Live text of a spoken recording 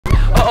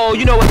Uh-oh,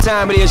 you know what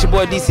time it is, your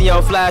boy DC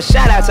Young Fly.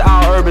 Shout out to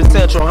all Urban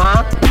Central,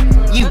 huh?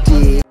 You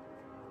did.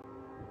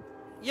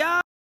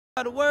 Y'all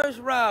are the worst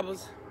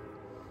robbers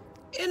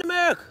in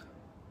America.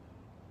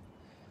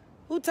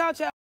 Who taught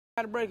y'all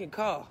how to break a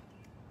car?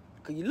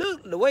 Cause you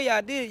look, the way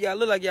y'all did, y'all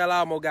look like y'all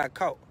almost got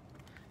caught.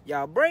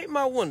 Y'all break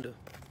my window.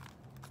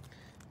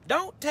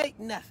 Don't take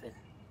nothing.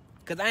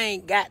 Cause I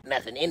ain't got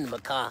nothing in my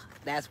car.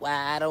 That's why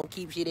I don't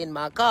keep shit in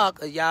my car,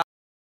 cause y'all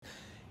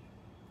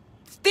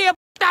still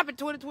stop at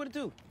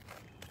 2022.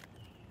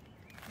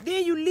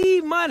 Then you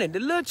leave money. The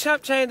little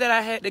chump change that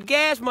I had, the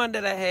gas money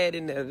that I had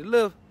in there, the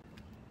little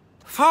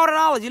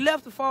 $40, you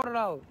left the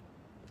 $40.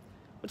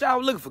 What y'all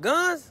was looking for,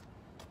 guns?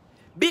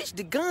 Bitch,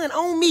 the gun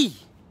on me.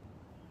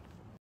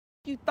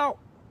 You thought.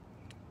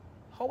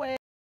 Whole ass.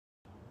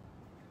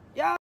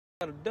 Y'all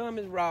are the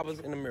dumbest robbers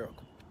in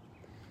America.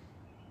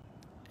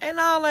 And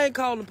I ain't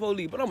calling the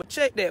police, but I'm gonna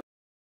check that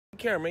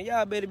camera.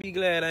 Y'all better be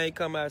glad I ain't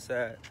come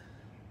outside.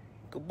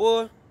 Cause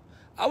boy,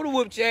 I would've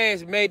whooped your ass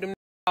and made them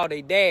call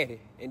they daddy.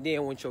 And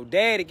then when your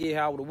daddy get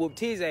here, I would've whooped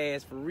his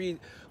ass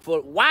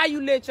for why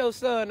you let your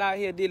son out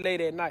here this late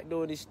at night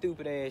doing this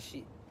stupid ass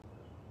shit.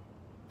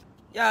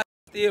 Y'all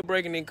still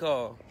breaking in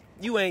cars.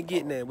 You ain't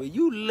getting that, but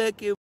you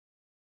lucky.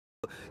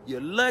 You're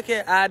lucky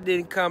I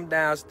didn't come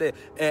downstairs.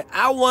 And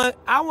I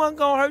wasn't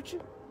gonna hurt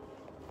you.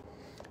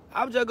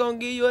 I was just gonna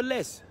give you a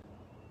lesson.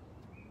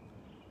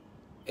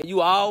 And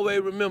you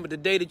always remember the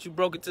day that you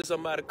broke into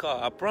somebody's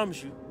car. I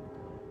promise you.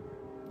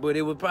 But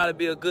it would probably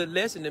be a good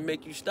lesson to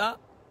make you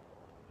stop.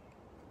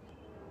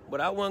 But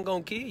I wasn't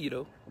gonna kill you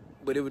though.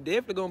 But it was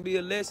definitely gonna be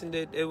a lesson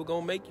that it was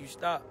gonna make you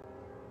stop.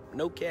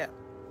 No cap.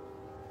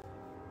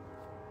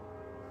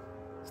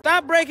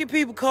 Stop breaking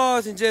people's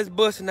cars and just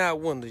busting out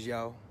windows,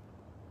 y'all.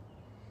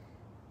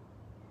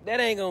 That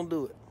ain't gonna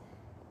do it.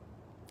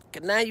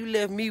 Cause now you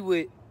left me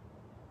with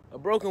a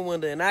broken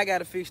window and I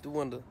gotta fix the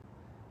window.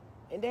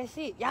 And that's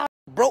it. Y'all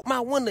broke my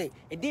window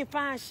and didn't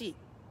find shit.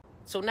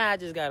 So now I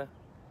just gotta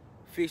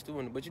fix the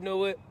window. But you know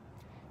what?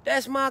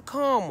 That's my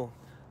karma.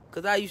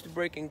 Cause I used to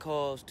break in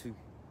cars too.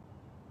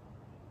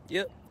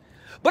 Yep.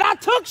 But I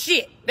took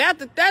shit. That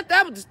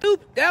was the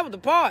stupid. That was the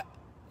part.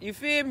 You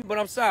feel me? But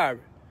I'm sorry.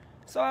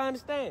 So I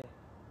understand.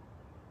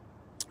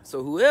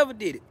 So whoever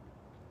did it,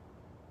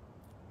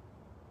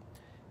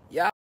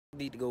 y'all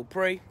need to go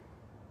pray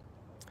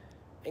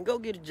and go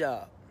get a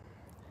job.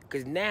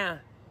 Cause now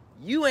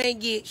you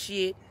ain't get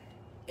shit.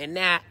 And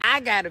now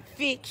I gotta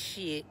fix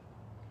shit.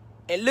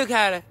 And look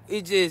how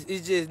it's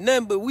just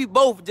nothing but we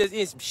both just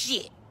in some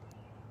shit.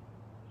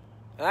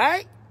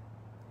 Alright?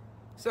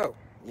 So,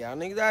 y'all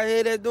niggas out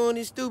here that doing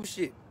this stupid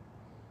shit.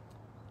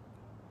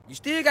 You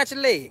still got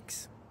your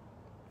legs.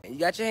 And you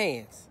got your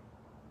hands.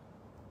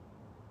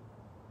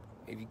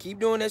 If you keep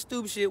doing that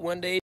stupid shit,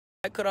 one day you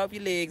might cut off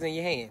your legs and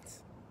your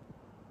hands.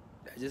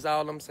 That's just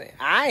all I'm saying.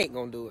 I ain't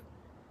gonna do it.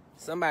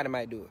 Somebody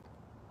might do it.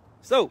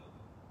 So,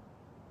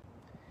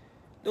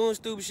 doing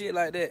stupid shit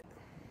like that,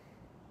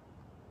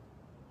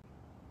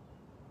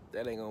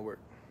 that ain't gonna work.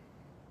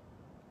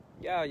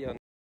 Y'all young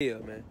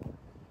hell, man.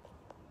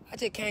 I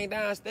just came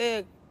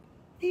downstairs.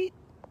 These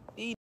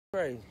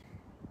crazy.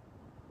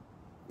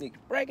 Niggas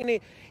breaking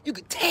it. You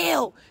could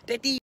tell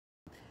that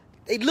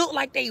they look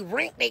like they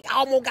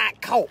almost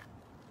got caught.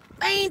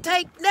 They ain't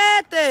take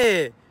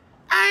nothing.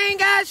 I ain't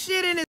got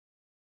shit in it.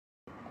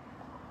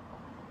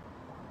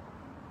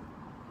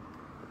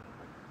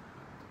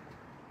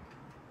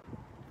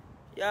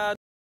 Y'all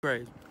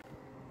crazy.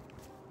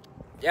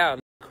 Y'all